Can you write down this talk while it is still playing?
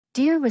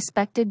Dear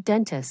respected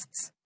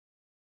dentists.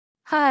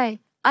 Hi,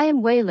 I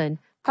am Walen,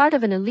 part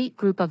of an elite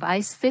group of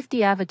ICE50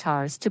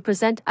 avatars to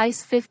present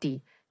ICE50,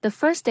 the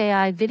first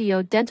AI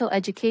video dental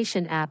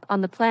education app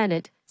on the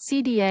planet,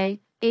 CDA,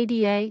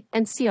 ADA,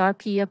 and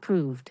CRP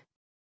approved.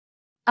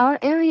 Our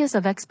areas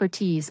of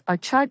expertise are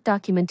chart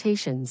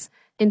documentations,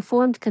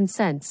 informed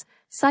consents,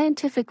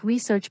 scientific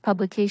research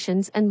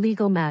publications and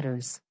legal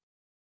matters.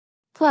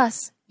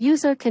 Plus,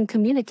 user can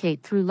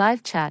communicate through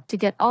live chat to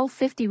get all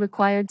 50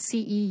 required CE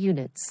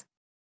units.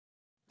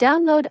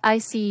 Download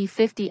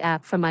ICE50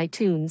 app from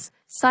iTunes,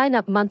 sign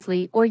up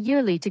monthly or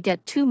yearly to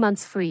get 2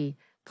 months free,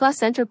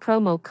 plus enter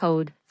promo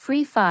code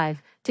FREE5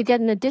 to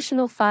get an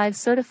additional 5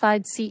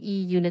 certified CE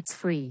units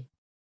free.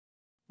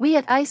 We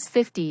at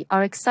ICE50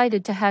 are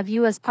excited to have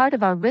you as part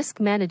of our risk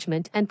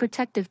management and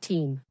protective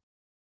team.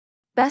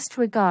 Best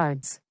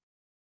regards.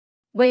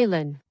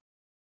 Walen.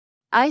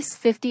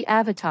 ICE50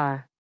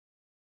 Avatar.